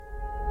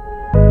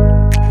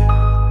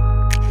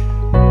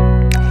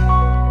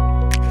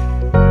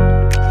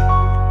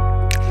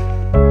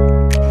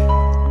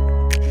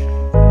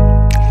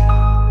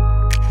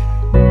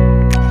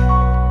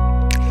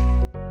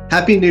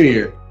Happy New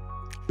Year!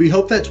 We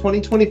hope that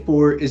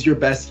 2024 is your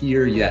best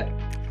year yet.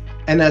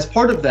 And as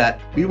part of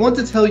that, we want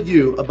to tell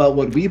you about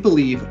what we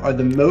believe are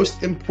the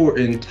most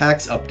important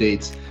tax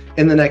updates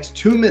in the next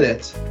 2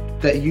 minutes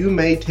that you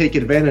may take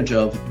advantage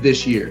of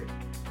this year.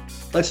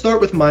 Let's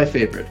start with my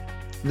favorite,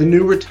 the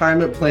new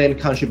retirement plan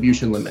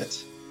contribution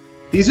limits.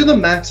 These are the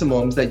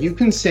maximums that you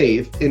can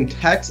save in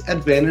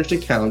tax-advantaged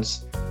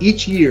accounts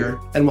each year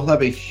and will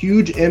have a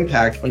huge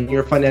impact on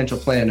your financial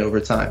plan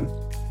over time.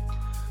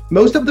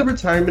 Most of the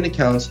retirement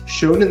accounts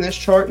shown in this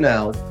chart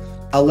now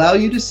allow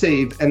you to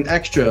save an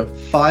extra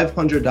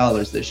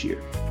 $500 this year.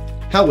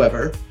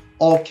 However,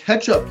 all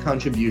catch-up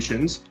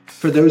contributions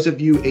for those of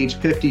you age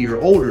 50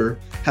 or older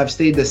have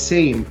stayed the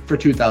same for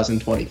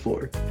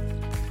 2024.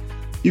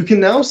 You can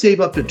now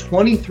save up to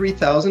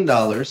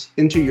 $23,000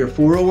 into your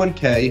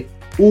 401k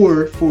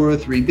or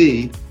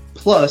 403b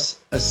plus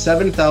a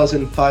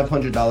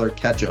 $7,500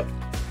 catch-up.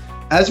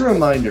 As a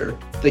reminder,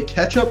 the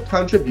catch-up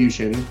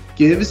contribution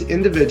gives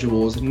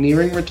individuals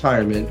nearing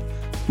retirement,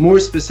 more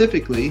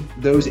specifically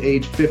those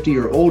age 50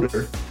 or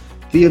older,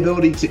 the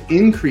ability to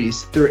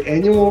increase their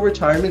annual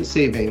retirement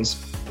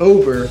savings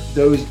over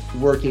those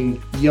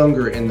working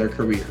younger in their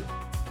career.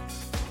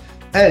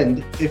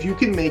 And if you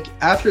can make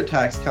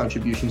after-tax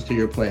contributions to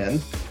your plan,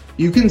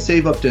 you can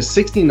save up to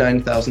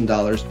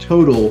 $69,000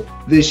 total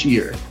this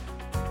year.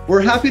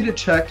 We're happy to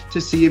check to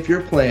see if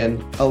your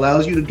plan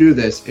allows you to do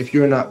this if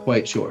you're not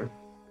quite sure.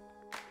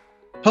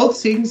 Health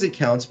savings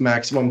accounts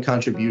maximum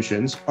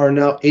contributions are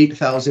now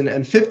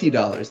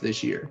 $8,050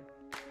 this year.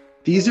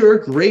 These are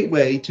a great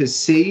way to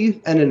save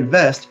and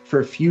invest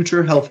for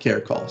future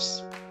healthcare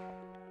costs.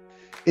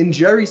 In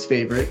Jerry's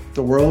favorite,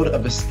 the world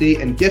of estate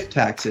and gift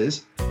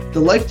taxes, the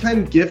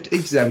lifetime gift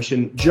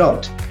exemption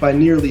jumped by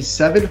nearly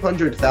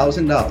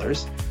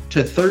 $700,000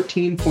 to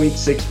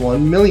 $13.61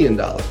 million.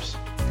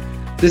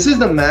 This is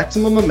the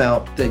maximum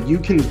amount that you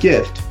can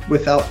gift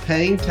without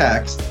paying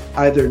tax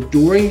either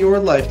during your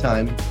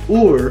lifetime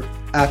or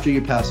after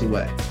you pass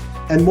away.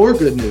 And more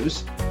good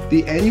news,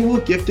 the annual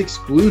gift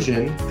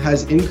exclusion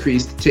has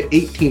increased to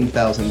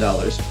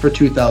 $18,000 for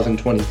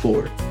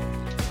 2024.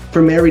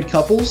 For married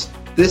couples,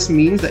 this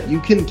means that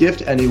you can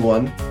gift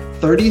anyone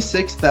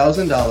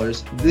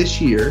 $36,000 this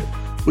year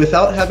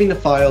without having to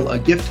file a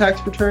gift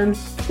tax return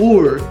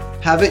or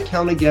have it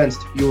count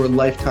against your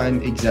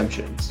lifetime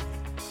exemptions.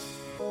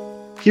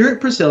 Here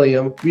at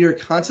Priscillium, we are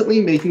constantly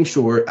making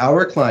sure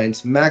our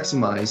clients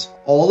maximize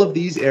all of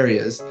these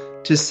areas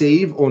to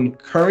save on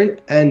current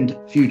and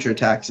future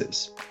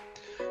taxes.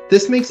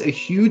 This makes a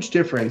huge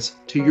difference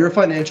to your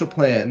financial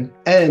plan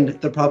and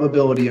the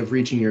probability of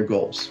reaching your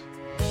goals.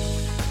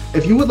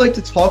 If you would like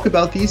to talk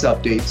about these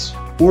updates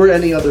or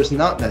any others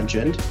not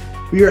mentioned,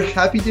 we are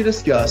happy to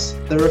discuss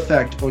their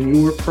effect on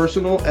your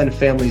personal and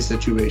family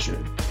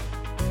situation.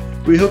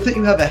 We hope that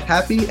you have a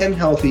happy and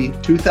healthy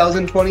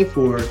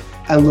 2024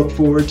 and look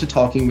forward to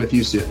talking with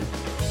you soon.